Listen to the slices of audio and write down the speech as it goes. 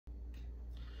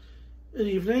Good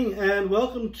evening and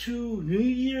welcome to New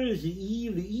Year's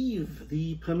Eve,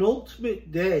 the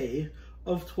penultimate day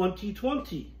of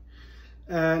 2020.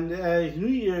 And as New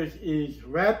Year's is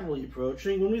rapidly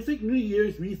approaching, when we think New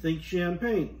Year's, we think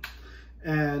champagne.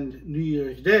 And New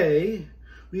Year's Day,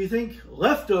 we think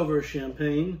leftover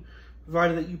champagne,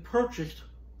 provided that you purchased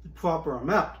the proper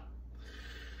amount.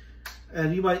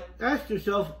 And you might ask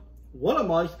yourself, what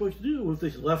am I supposed to do with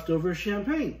this leftover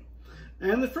champagne?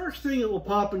 And the first thing that will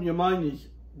pop in your mind is,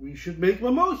 we should make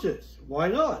mimosas. Why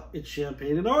not? It's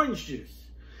champagne and orange juice.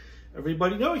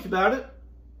 Everybody knows about it,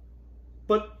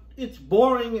 but it's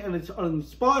boring and it's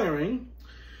uninspiring.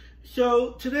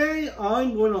 So today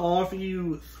I'm going to offer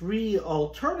you 3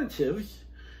 alternatives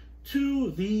to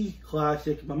the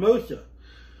classic mimosa.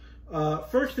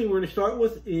 First thing we're going to start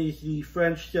with is the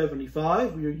French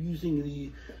 75. We are using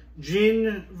the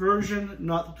gin version,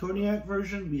 not the cognac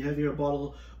version. We have here a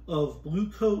bottle of Blue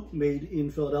Coat made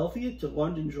in Philadelphia. It's a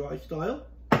London dry style.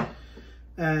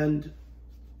 And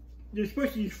you're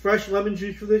supposed to use fresh lemon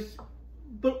juice for this,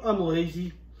 but I'm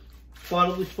lazy.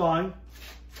 Bottle is fine.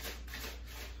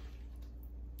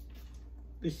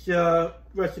 This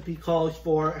recipe calls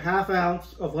for ½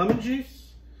 ounce of lemon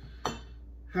juice,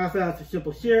 ½ ounce of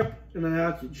simple syrup, and an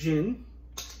ounce of gin.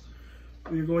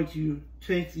 We're going to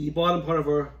take the bottom part of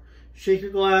our shaker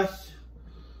glass,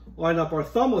 line up our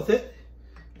thumb with it,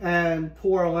 and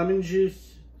pour lemon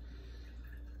juice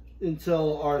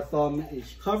until our thumb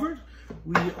is covered.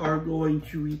 We are going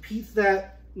to repeat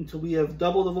that until we have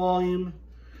double the volume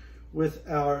with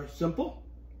our simple.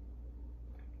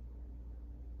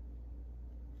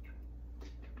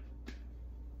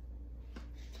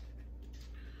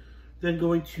 Then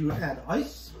going to add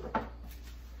ice.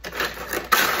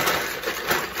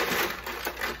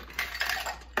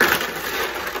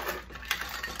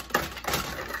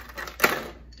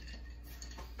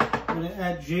 I'm going to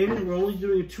add gin. We're only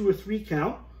doing a 2 or 3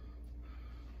 count.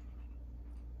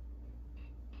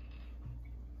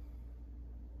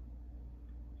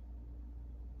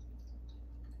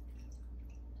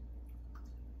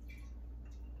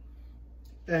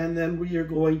 And then we are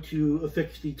going to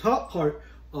affix the top part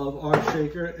of our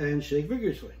shaker and shake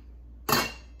vigorously.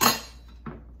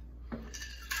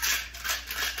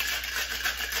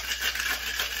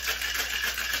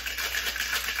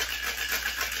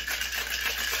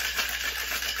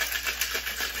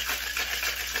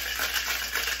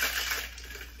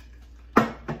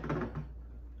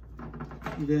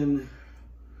 Then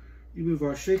remove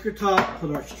our shaker top,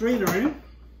 put our strainer in,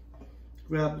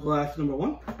 grab glass number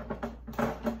 1,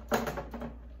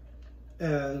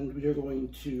 and we are going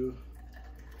to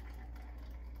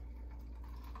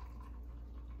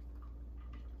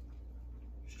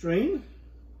strain,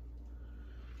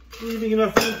 leaving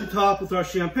enough room at the top with our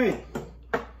champagne.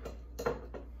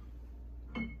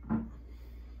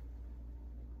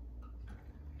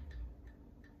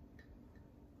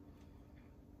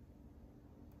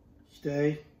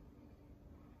 Stay.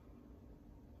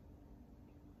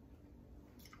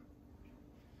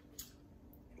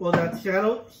 While that's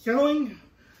settling,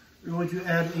 we're going to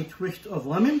add a twist of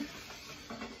lemon.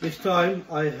 This time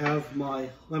I have my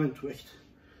lemon twist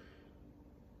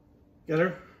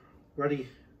getter ready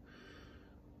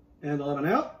and the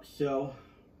lemon out. So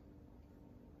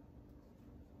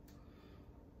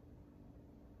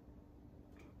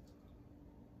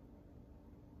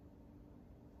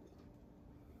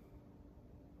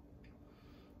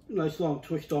nice long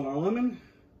twist on our lemon,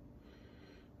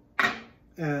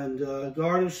 and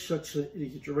garnish such that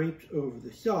it is draped over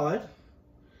the side.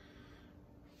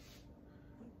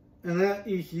 And that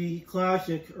is the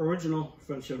classic original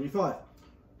French 75.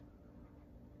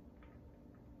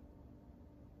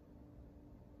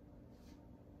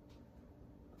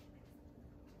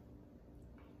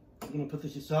 I'm going to put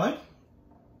this aside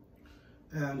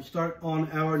and start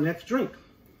on our next drink,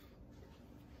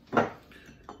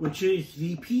 which is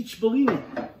the peach Bellini.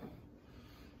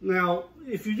 Now,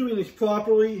 if you're doing this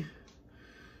properly,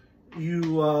 you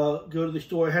go to the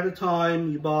store ahead of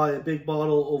time, you buy a big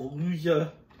bottle of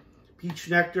Lusa peach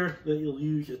nectar that you'll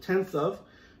use 1/10 of,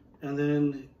 and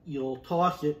then you'll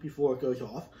toss it before it goes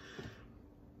off.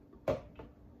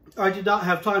 I did not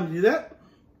have time to do that.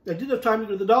 I did have time to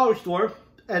go to the dollar store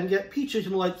and get peaches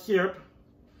in light syrup,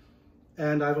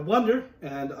 and I have a blender,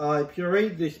 and I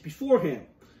pureed this beforehand.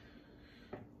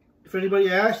 If anybody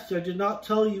asks, I did not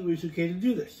tell you it was okay to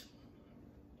do this.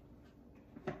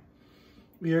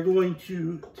 We are going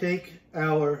to take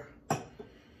our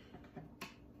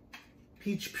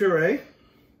peach puree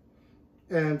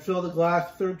and fill the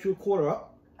glass 1/3 to 1/4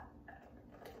 up.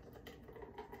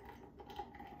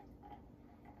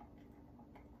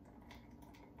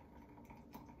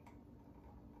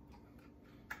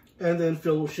 and then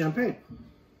fill with champagne.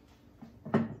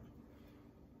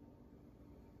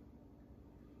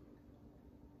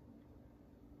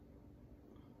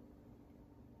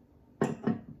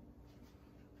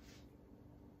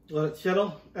 Let it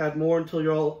settle, add more until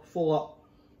you're all full up.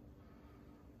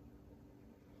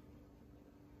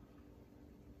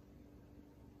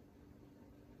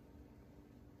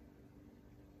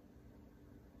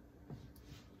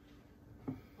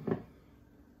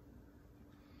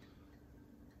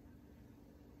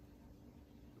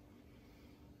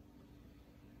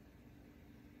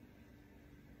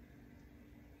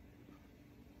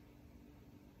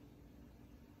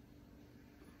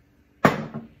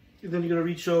 And then you're going to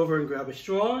reach over and grab a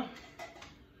straw.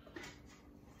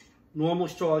 Normal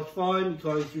straw is fine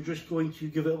because you're just going to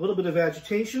give it a little bit of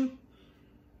agitation.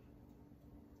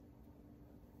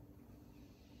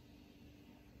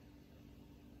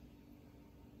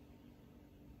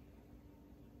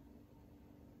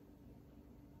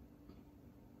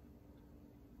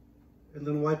 And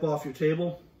then wipe off your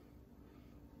table.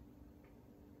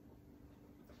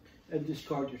 And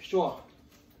discard your straw.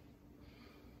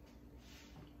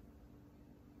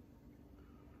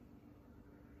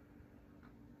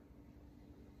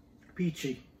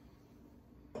 Peachy.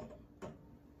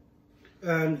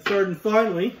 And third and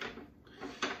finally,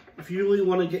 if you really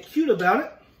want to get cute about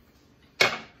it,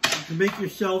 you can make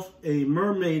yourself a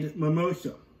mermaid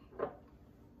mimosa.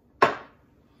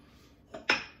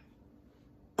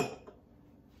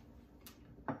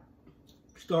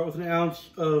 Start with an ounce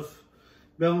of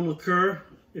melon liqueur.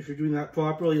 If you're doing that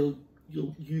properly,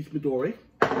 you'll use Midori.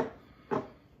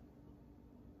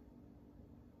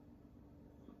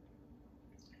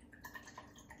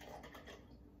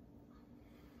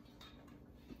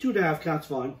 2½ counts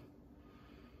fine.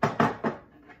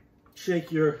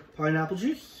 Shake your pineapple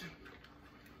juice.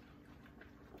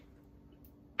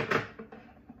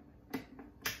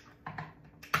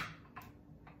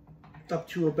 Up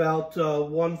to about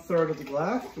 1/3 of the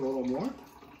glass, a little more.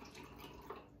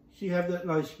 So you have that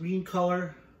nice green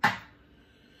color.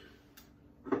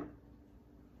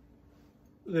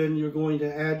 Then you're going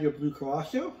to add your blue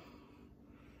Curaçao.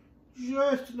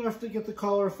 Just enough to get the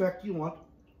color effect you want.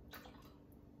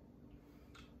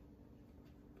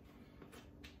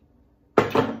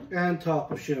 And top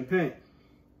with champagne.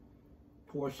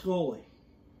 Pour slowly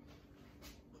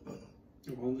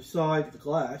along the side of the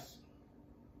glass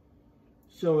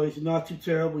so as not to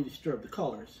terribly disturb the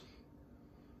colors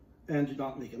and do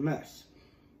not make a mess.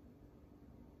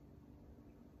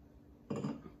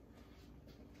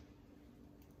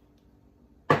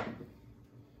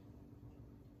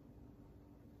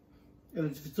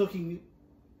 And if it's looking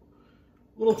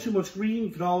a little too much green,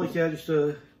 you can always add just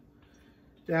a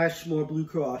dash more blue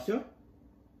Curaçao.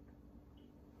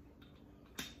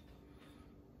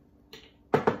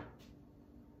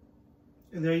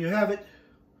 And there you have it,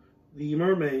 the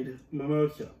Mermaid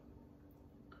Mimosa.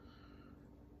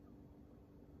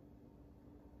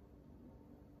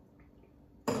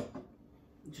 I'm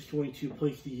just going to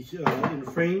place these in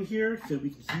a frame here so we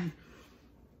can see.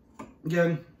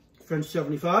 Again, French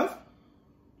 75.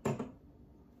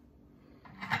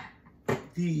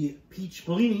 The Peach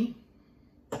Bellini.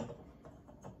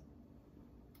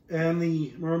 And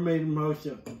the Mermaid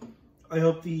Mimosa. I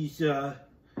hope these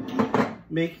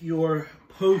make your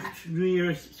post-New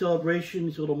Year's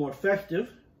celebrations a little more festive.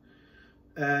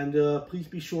 And please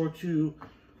be sure to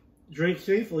drink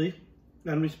safely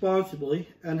and responsibly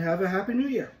and have a Happy New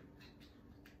Year.